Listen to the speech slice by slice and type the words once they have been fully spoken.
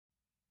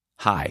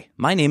Hi,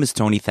 my name is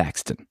Tony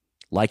Thaxton.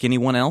 Like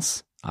anyone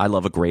else, I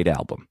love a great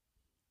album.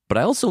 But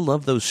I also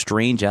love those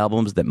strange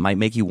albums that might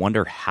make you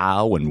wonder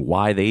how and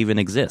why they even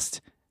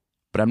exist.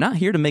 But I'm not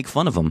here to make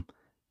fun of them.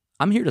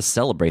 I'm here to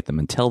celebrate them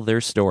and tell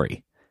their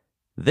story.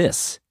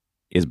 This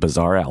is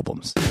Bizarre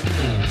Albums.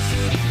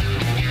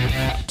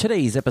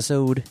 Today's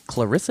episode,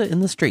 Clarissa in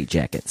the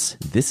Straitjackets.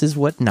 This is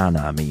what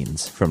Nana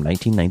means, from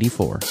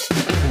 1994.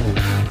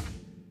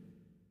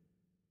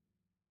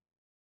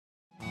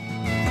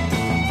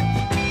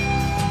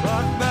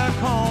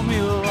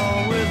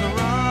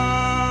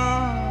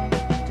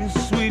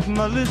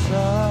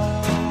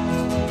 Melissa.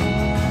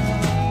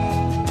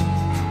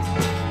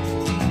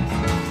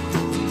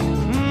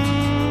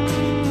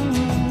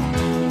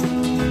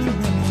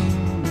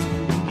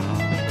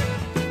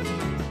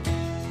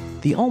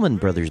 The Allman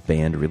Brothers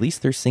Band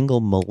released their single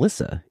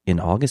Melissa in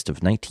August of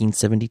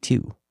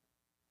 1972.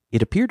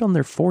 It appeared on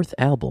their fourth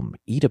album,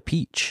 Eat a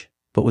Peach,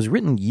 but was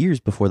written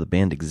years before the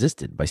band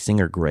existed by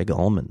singer Greg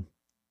Allman.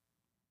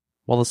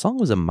 While the song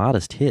was a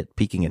modest hit,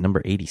 peaking at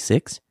number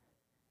 86,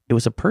 it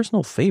was a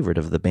personal favorite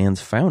of the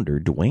band's founder,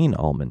 Duane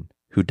Allman,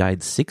 who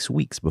died 6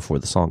 weeks before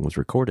the song was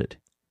recorded.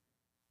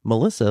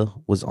 Melissa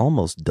was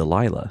almost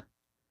Delilah.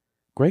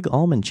 Greg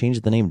Allman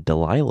changed the name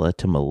Delilah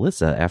to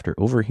Melissa after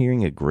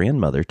overhearing a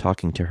grandmother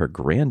talking to her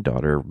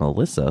granddaughter,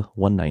 Melissa,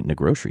 one night in a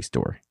grocery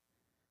store.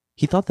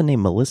 He thought the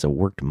name Melissa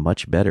worked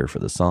much better for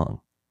the song.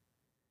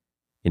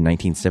 In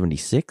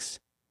 1976,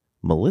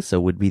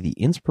 Melissa would be the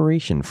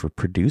inspiration for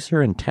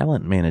producer and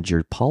talent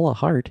manager Paula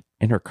Hart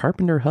and her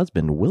carpenter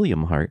husband,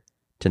 William Hart,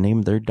 to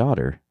name their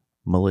daughter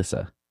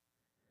Melissa.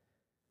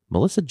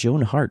 Melissa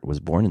Joan Hart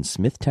was born in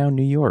Smithtown,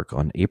 New York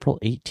on April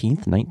 18,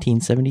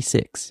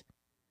 1976.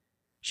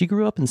 She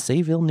grew up in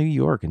Sayville, New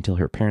York until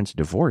her parents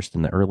divorced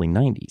in the early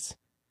 90s.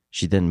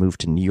 She then moved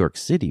to New York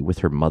City with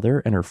her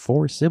mother and her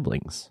 4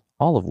 siblings,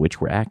 all of which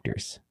were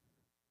actors.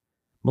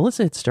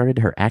 Melissa had started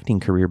her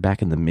acting career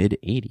back in the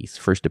mid-80s,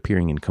 first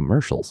appearing in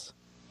commercials.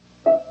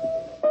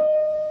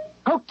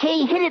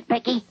 Okay, hit it,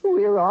 Becky.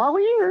 We're all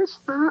ears.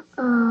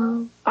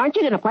 Uh-oh. Aren't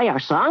you going to play our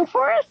song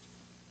for us?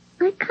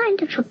 I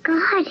kind of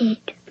forgot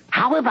it.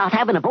 How about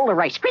having a bowl of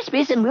Rice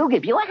Krispies and we'll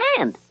give you a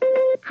hand?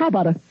 How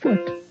about a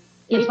foot?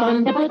 It's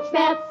fun to put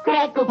Snap,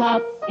 Crackle,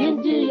 Pop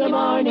into your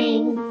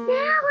morning. Now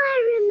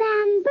I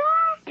remember.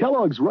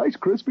 Kellogg's Rice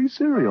Krispies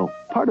cereal,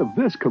 part of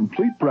this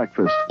complete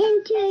breakfast.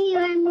 Into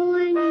your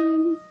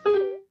morning.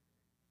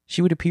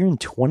 She would appear in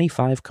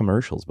 25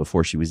 commercials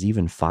before she was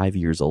even 5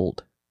 years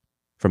old.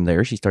 From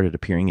there, she started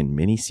appearing in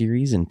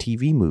miniseries and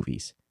TV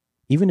movies,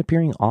 even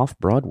appearing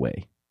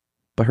off-Broadway.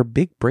 But her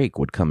big break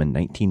would come in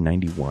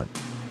 1991.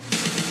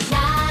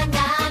 Na,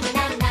 na,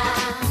 na, na.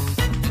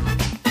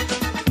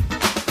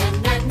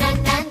 Na, na,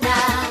 na, na.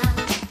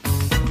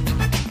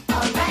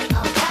 All right.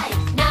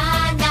 Na,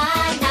 na,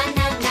 na,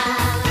 na, na.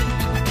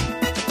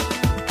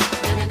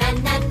 Na, na,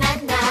 na, na,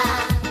 na.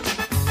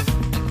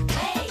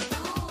 Hey,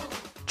 cool.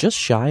 Just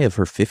shy of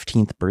her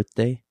 15th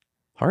birthday,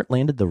 Hart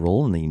landed the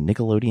role in the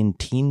Nickelodeon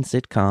teen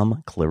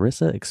sitcom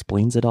Clarissa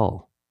Explains It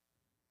All.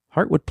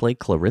 Hart would play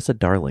Clarissa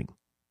Darling,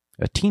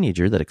 a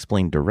teenager that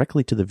explained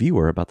directly to the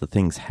viewer about the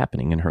things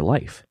happening in her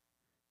life.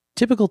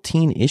 Typical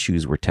teen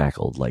issues were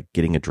tackled, like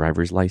getting a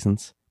driver's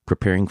license,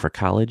 preparing for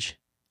college,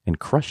 and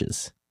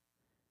crushes.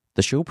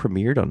 The show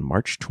premiered on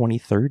March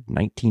 23,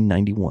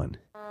 1991.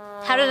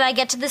 How did I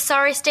get to this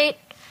sorry state?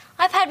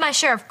 I've had my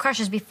share of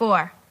crushes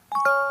before.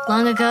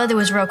 Long ago, there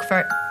was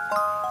Roquefort,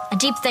 a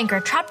deep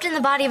thinker trapped in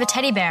the body of a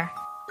teddy bear.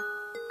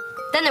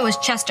 Then there was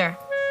Chester,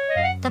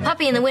 the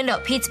puppy in the window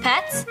at Pete's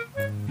Pets.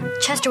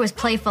 Chester was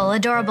playful,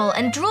 adorable,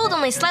 and drooled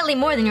only slightly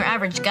more than your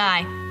average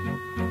guy.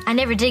 I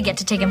never did get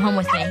to take him home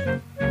with me.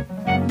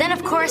 Then,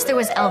 of course, there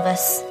was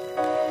Elvis.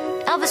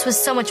 Elvis was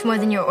so much more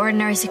than your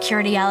ordinary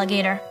security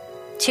alligator.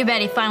 Too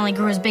bad he finally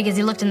grew as big as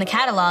he looked in the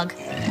catalog.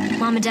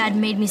 Mom and Dad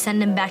made me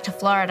send him back to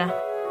Florida.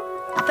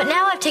 But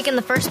now I've taken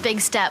the first big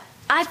step.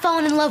 I've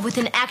fallen in love with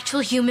an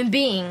actual human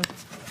being.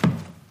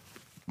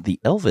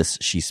 The Elvis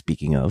she's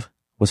speaking of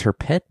was her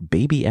pet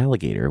baby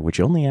alligator, which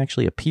only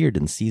actually appeared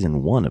in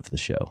season 1 of the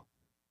show.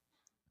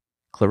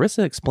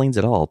 Clarissa Explains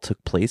It All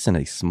took place in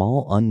a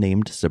small,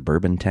 unnamed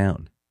suburban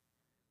town.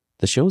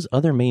 The show's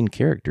other main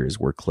characters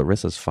were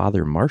Clarissa's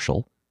father,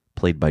 Marshall,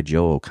 played by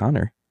Joe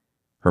O'Connor,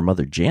 her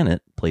mother,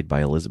 Janet, played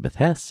by Elizabeth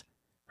Hess,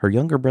 her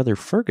younger brother,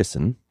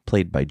 Ferguson,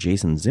 played by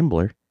Jason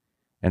Zimbler,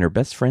 and her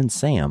best friend,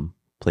 Sam,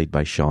 played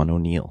by Sean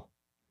O'Neill.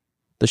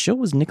 The show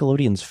was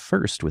Nickelodeon's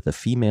first with a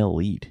female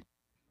lead.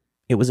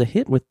 It was a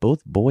hit with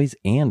both boys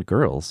and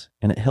girls,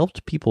 and it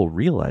helped people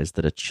realize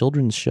that a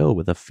children's show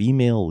with a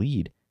female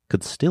lead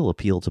could still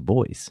appeal to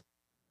boys.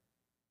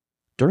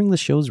 During the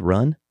show's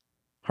run,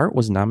 Hart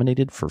was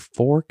nominated for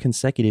 4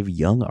 consecutive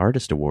Young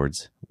Artist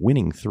Awards,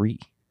 winning 3.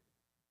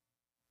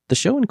 The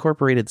show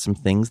incorporated some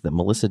things that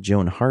Melissa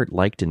Joan Hart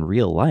liked in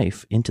real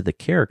life into the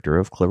character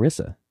of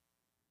Clarissa.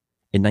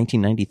 In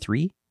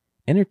 1993,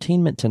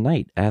 Entertainment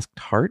Tonight asked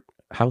Hart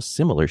how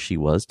similar she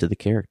was to the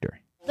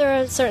character. There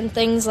are certain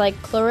things like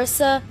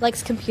Clarissa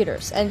likes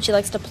computers, and she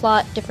likes to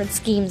plot different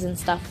schemes and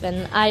stuff,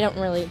 and I don't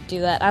really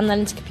do that. I'm not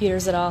into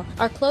computers at all.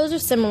 Our clothes are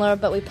similar,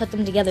 but we put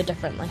them together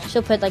differently.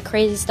 She'll put like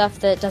crazy stuff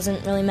that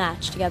doesn't really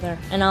match together,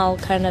 and I'll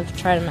kind of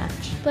try to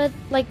match. But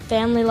like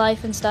family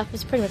life and stuff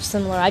is pretty much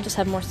similar. I just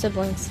have more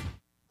siblings.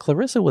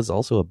 Clarissa was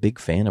also a big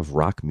fan of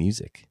rock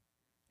music.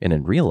 And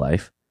in real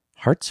life,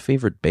 Hart's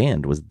favorite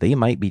band was They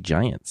Might Be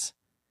Giants.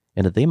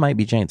 And a They Might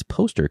Be Giants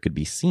poster could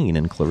be seen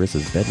in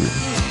Clarissa's bedroom.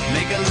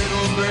 Make a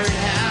little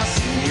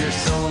birdhouse in your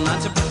soul,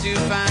 not to put too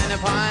fine a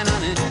pine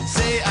on it.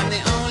 Say I'm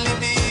the only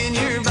bee in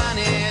your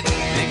bonnet.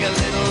 Make a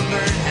little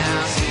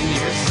birdhouse in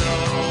your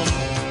soul.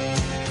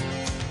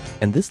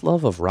 And this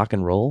love of rock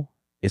and roll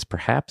is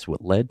perhaps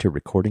what led to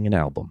recording an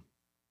album.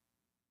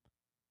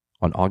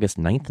 On August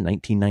 9th,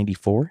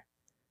 1994,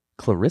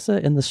 Clarissa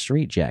and the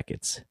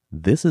Straightjackets,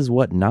 This Is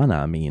What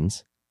Nana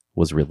Means,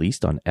 was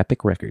released on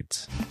Epic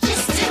Records.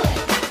 Just do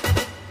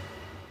it.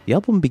 The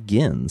album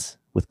begins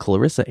with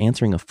Clarissa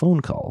answering a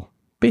phone call,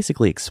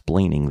 basically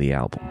explaining the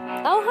album.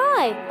 Oh,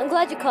 hi. I'm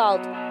glad you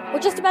called.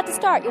 We're just about to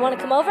start. You want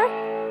to come over?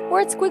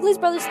 We're at Squiggly's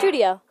Brothers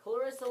studio.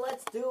 Clarissa,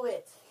 let's do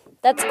it.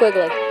 That's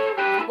Squiggly.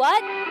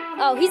 What?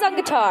 Oh, he's on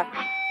guitar.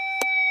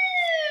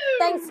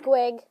 Thanks,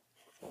 Squig.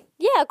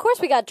 Yeah, of course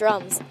we got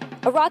drums.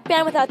 A rock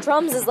band without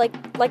drums is like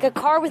a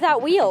car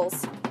without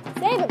wheels.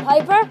 Save it,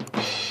 Piper.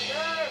 Sure,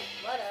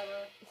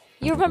 whatever.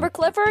 You remember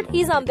Clifford?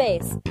 He's on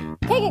bass.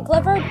 Take it,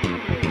 Clifford.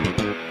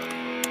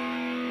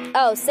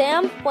 Oh,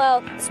 Sam?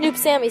 Well, Snoop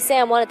Sammy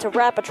Sam wanted to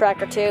rap a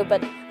track or two,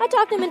 but I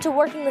talked him into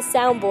working the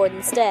soundboard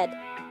instead.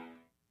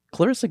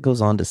 Clarissa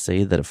goes on to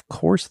say that of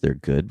course they're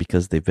good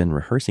because they've been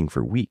rehearsing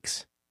for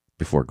weeks,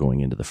 before going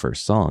into the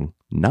first song,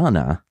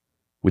 Nana,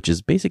 which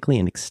is basically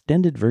an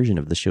extended version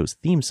of the show's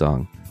theme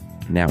song,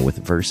 now with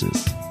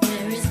verses.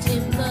 Where is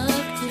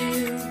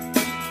Timbuktu?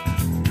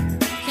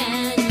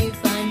 Can you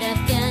find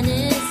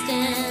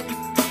Afghanistan?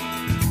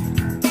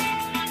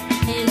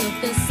 Hey,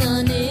 look, the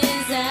sun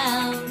is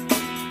out.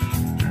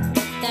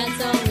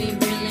 That's all we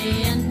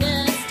really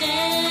understand.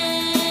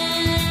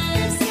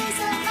 This is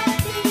a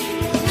happy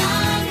na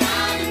na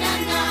na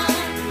na.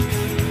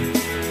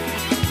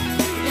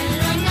 Na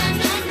na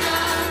na na.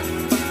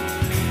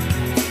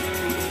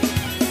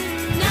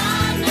 Na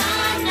na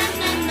na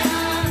na na.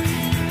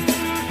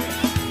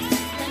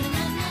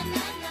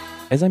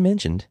 As I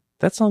mentioned,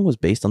 that song was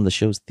based on the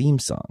show's theme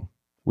song,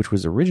 which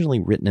was originally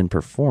written and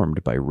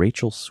performed by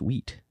Rachel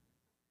Sweet.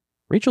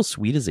 Rachel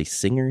Sweet is a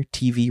singer,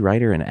 TV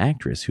writer, and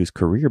actress whose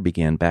career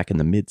began back in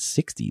the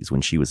mid-60s when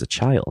she was a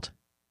child.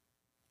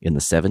 In the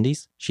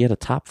 70s, she had a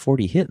top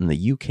 40 hit in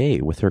the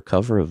UK with her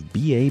cover of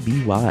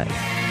B.A.B.Y.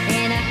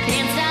 And I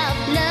can't stop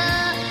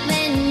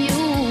loving you.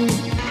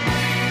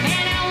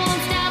 And I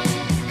won't stop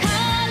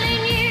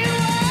calling you,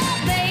 oh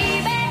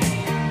baby.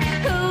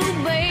 Oh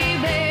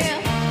baby.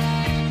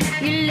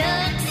 You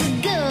look so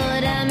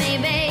good on me,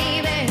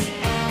 baby.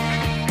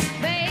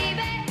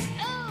 Baby.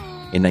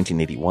 Oh. In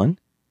 1981,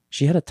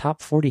 she had a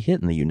top 40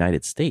 hit in the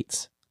United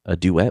States, a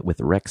duet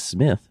with Rex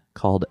Smith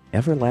called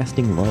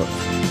Everlasting Love.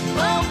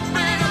 Open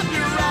up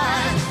your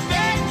eyes,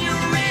 then you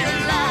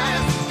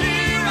realize,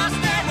 here I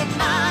stand with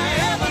my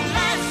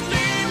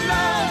everlasting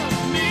love.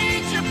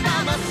 Need you by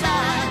my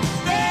side,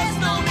 there's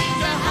no need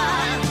to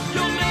hide.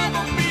 You'll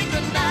never be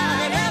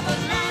denied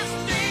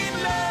everlasting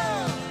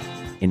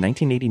love. In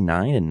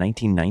 1989 and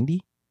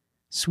 1990,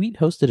 Sweet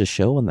hosted a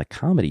show on the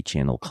Comedy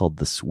Channel called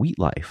The Sweet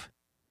Life.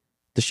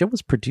 The show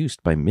was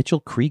produced by Mitchell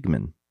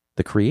Kriegman,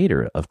 the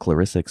creator of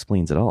Clarissa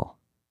Explains It All.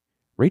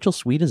 Rachel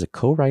Sweet is a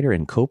co-writer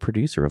and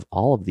co-producer of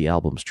all of the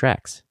album's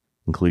tracks,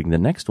 including the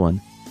next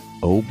one,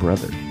 Oh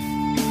Brother.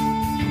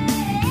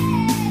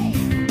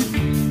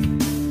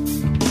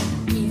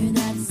 Hear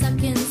that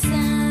sucking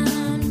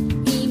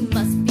sound? He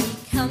must be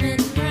coming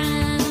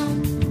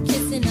round,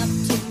 kissing up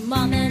to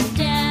mom and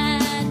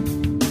dad,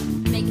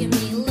 making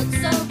me look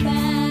so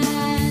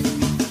bad.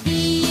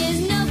 He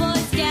is no Boy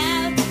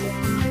Scout.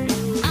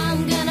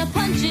 I'm gonna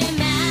punch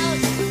him out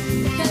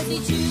because he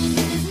chews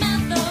with his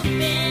mouth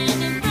open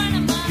in front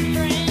of my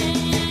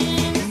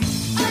friends.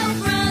 Oh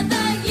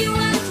brother, you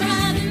are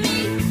driving me.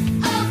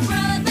 Oh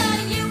brother,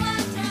 you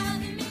are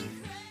driving me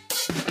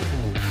crazy.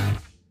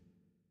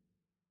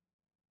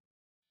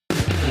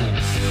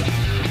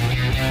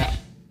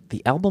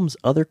 The album's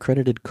other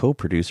credited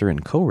co-producer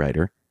and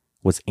co-writer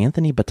was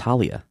Anthony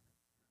Battaglia.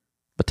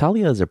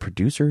 Battaglia is a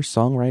producer,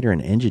 songwriter,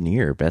 and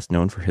engineer best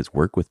known for his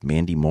work with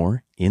Mandy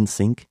Moore,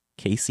 NSYNC,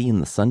 KC and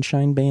the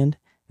Sunshine Band,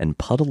 and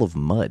Puddle of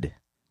Mud.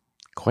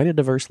 Quite a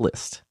diverse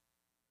list.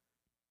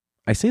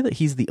 I say that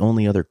he's the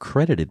only other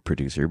credited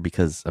producer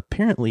because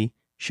apparently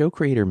show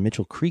creator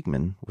Mitchell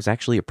Kriegman was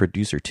actually a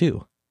producer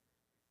too.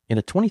 In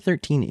a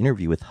 2013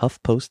 interview with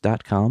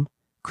HuffPost.com,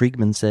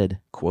 Kriegman said,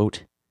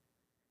 quote,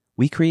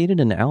 "We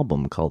created an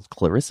album called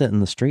Clarissa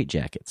and the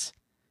Straightjackets,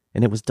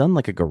 and it was done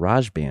like a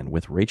garage band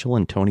with Rachel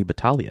and Tony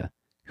Battaglia,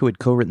 who had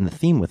co-written the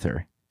theme with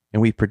her,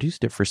 and we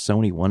produced it for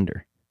Sony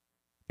Wonder.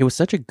 It was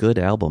such a good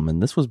album,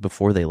 and this was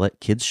before they let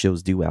kids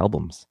shows do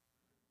albums.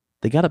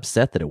 They got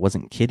upset that it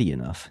wasn't kiddie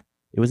enough,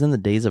 It was in the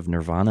days of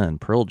Nirvana and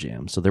Pearl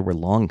Jam, so there were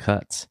long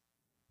cuts.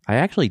 I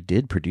actually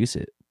did produce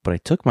it, but I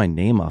took my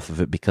name off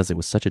of it because it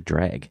was such a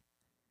drag.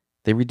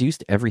 They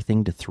reduced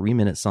everything to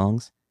 3-minute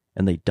songs,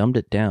 and they dumbed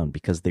it down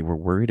because they were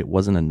worried it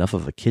wasn't enough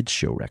of a kids'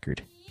 show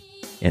record.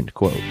 End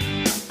quote.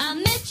 I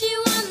met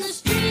you on the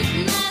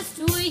street last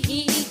week,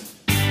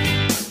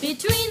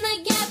 between the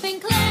Gap and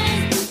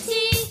Claire's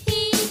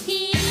boutique.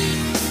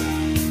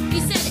 You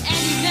said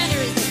Eddie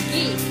Vedder is a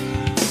geek.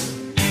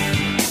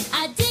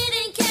 I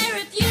didn't care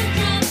if you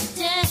dropped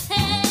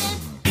dead,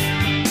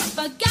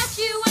 but got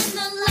you when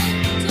the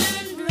light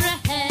turned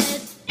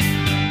red.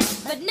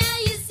 But now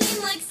you seem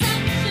like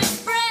such a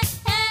friend.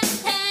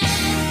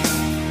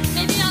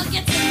 Maybe I'll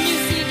get some new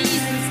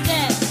CDs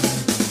instead.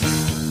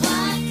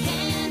 Why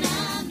can't I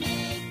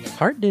make a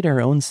Hart did her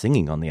own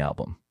singing on the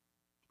album.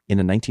 In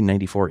a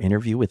 1994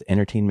 interview with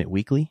Entertainment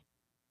Weekly,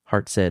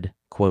 Hart said,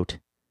 quote,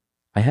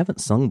 "I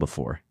haven't sung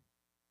before,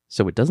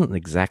 so it doesn't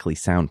exactly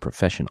sound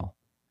professional."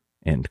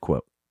 End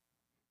quote.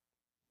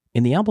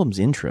 In the album's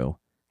intro,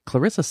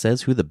 Clarissa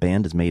says who the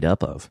band is made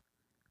up of,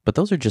 but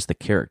those are just the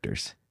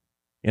characters.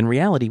 In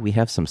reality, we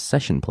have some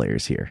session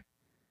players here.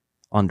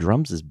 On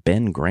drums is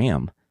Ben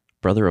Graham,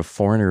 brother of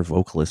Foreigner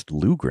vocalist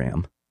Lou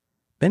Gramm.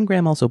 Ben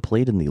Graham also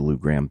played in the Lou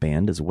Gramm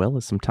Band as well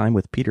as some time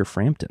with Peter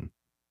Frampton.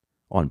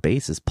 On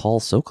bass is Paul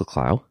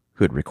Sokolow,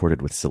 who had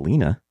recorded with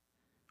Selena.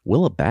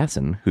 Willa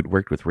Basson, who'd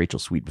worked with Rachel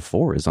Sweet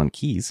before, is on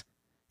keys.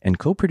 And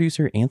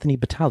co-producer Anthony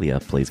Battaglia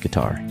plays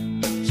guitar.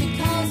 She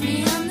calls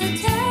me on the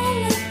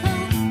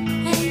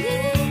telephone,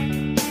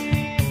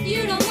 and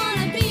you don't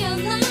wanna be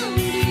alone,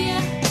 do ya?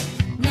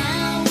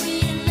 Now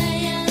we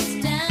lay us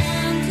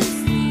down to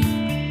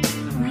sleep.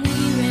 We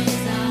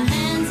raise our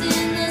hands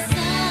in the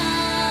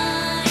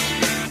sun.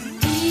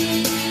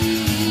 D-A-C,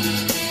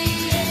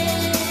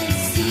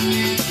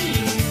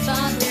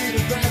 father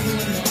to brother,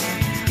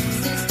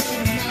 sister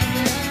to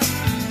mother.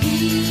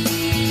 D-A-C,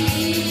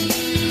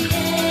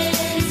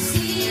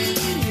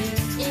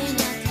 in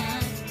our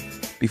time.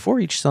 Before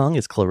each song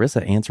is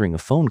Clarissa answering a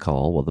phone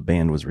call while the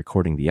band was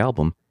recording the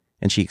album,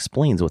 and she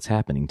explains what's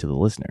happening to the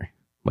listener,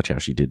 much how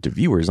she did to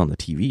viewers on the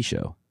TV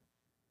show.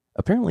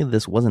 Apparently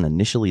this wasn't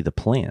initially the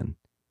plan,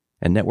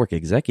 and network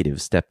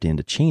executives stepped in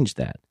to change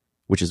that,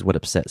 which is what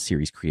upset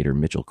series creator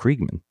Mitchell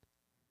Kriegman.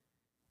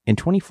 In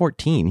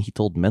 2014, he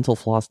told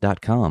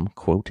MentalFloss.com,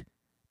 quote,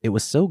 "It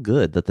was so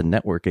good that the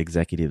network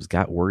executives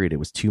got worried it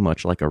was too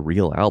much like a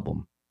real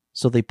album.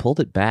 So they pulled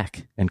it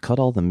back and cut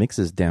all the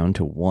mixes down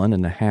to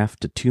 1.5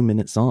 to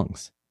 2-minute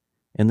songs.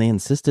 And they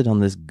insisted on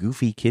this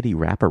goofy kiddie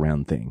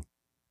wraparound thing.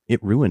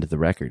 It ruined the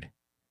record.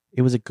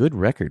 It was a good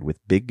record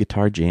with big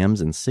guitar jams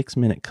and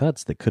 6-minute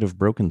cuts that could have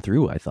broken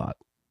through, I thought.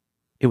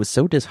 It was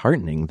so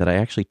disheartening that I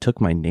actually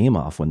took my name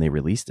off when they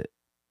released it."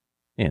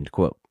 End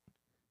quote.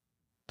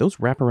 Those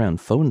wraparound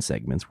phone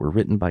segments were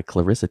written by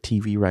Clarissa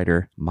TV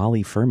writer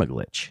Molly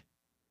Firmaglich.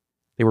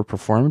 They were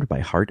performed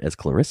by Hart as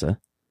Clarissa,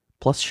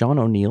 plus Sean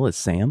O'Neill as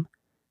Sam,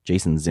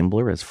 Jason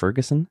Zimbler as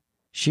Ferguson,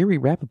 Sherry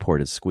Rappaport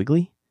as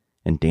Squiggly,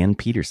 and Dan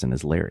Peterson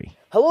as Larry.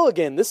 Hello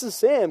again, this is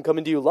Sam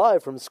coming to you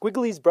live from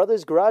Squiggly's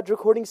Brothers Garage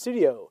Recording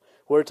Studio.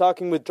 We're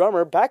talking with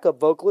drummer, backup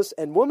vocalist,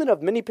 and woman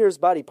of many Pierce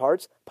body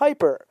parts,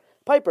 Piper.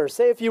 Piper,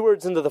 say a few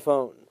words into the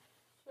phone.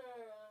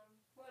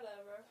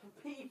 Whatever.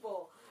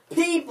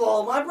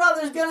 People, my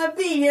brother's gonna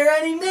be here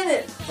any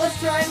minute. Let's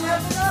try and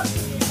wrap it up.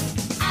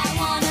 I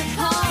want a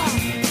car,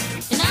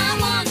 and I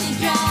want to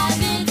drive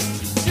it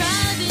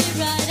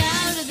right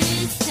out of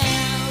this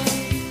town.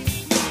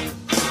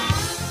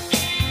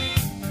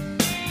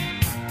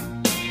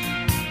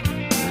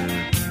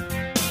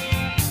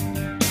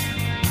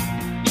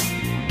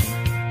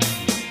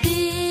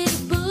 Big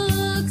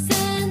books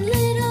and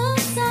little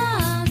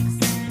socks,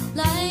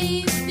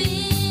 life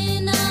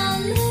in a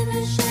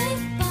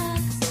liver-shaped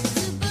box,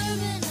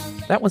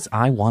 suburban. That was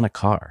I Want a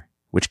Car,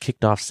 which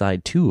kicked off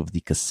side 2 of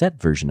the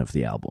cassette version of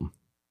the album.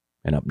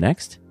 And up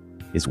next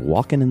is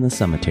Walkin' in the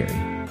Cemetery.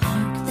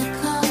 Park the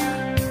car,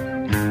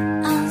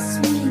 I'll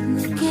swing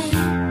the gate.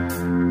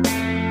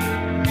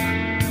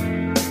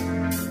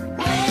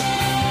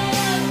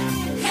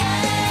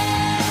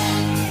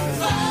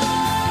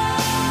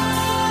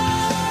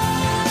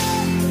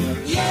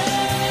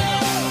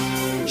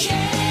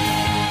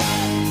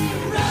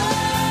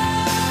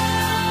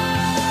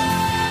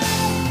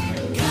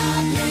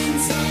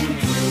 Goblins and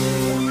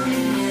ghouls,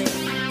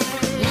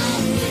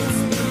 life is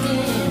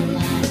scary,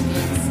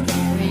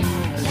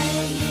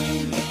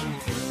 playing it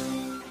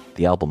cool.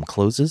 The album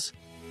closes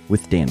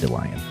with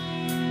Dandelion.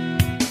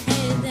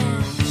 Hey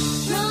there,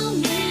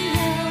 Romeo,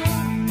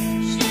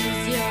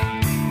 she's your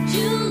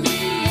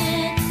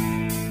Juliet,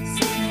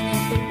 sitting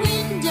at the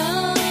window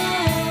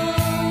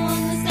on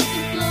the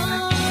second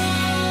floor.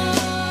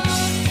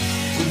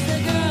 She's the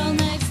girl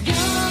next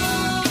door.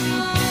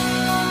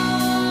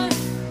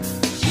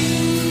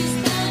 She's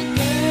the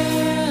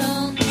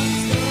girl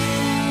next door.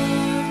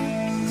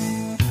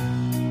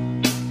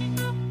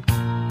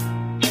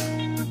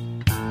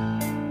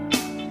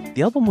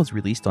 The album was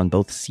released on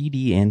both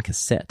CD and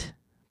cassette,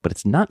 but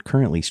it's not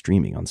currently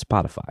streaming on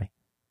Spotify.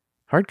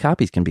 Hard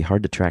copies can be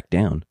hard to track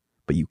down,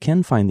 but you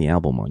can find the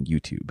album on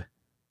YouTube.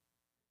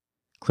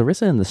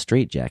 Clarissa and the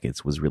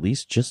Straightjackets was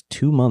released just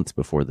 2 months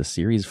before the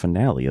series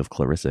finale of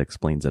Clarissa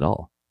Explains It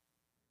All.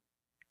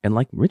 And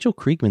like Rachel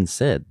Kriegman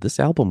said, this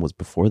album was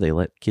before they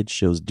let kids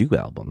shows do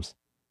albums.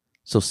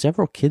 So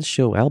several kids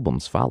show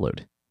albums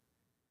followed.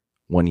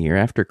 1 year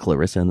after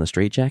Clarissa and the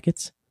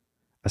Straightjackets,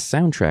 a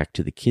soundtrack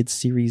to the kids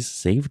series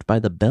Saved by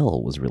the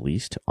Bell was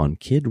released on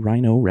Kid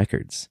Rhino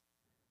Records.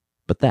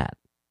 But that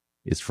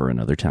is for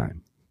another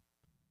time.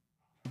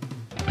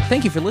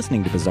 Thank you for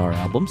listening to Bizarre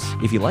Albums.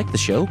 If you like the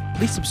show,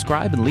 please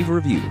subscribe and leave a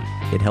review.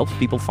 It helps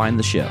people find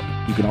the show.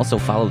 You can also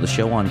follow the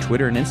show on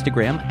Twitter and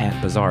Instagram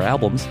at Bizarre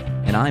Albums,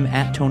 and I'm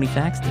at Tony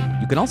Thaxton.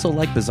 You can also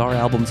like Bizarre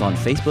Albums on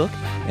Facebook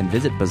and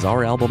visit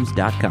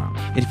bizarrealbums.com.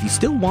 And if you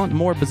still want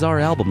more Bizarre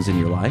Albums in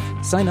your life,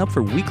 sign up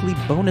for weekly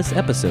bonus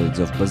episodes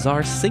of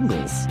Bizarre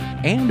Singles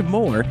and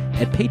more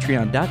at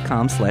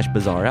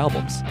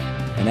patreon.com/bizarrealbums.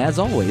 And as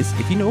always,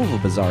 if you know of a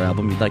Bizarre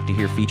album you'd like to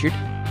hear featured,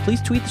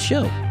 please tweet the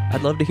show.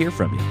 I'd love to hear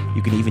from you.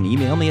 You can even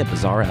email me at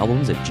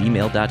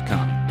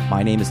bizarrealbums@gmail.com.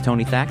 My name is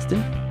Tony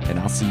Thaxton, and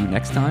I'll see you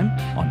next time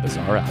on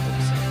Bizarre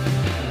Albums.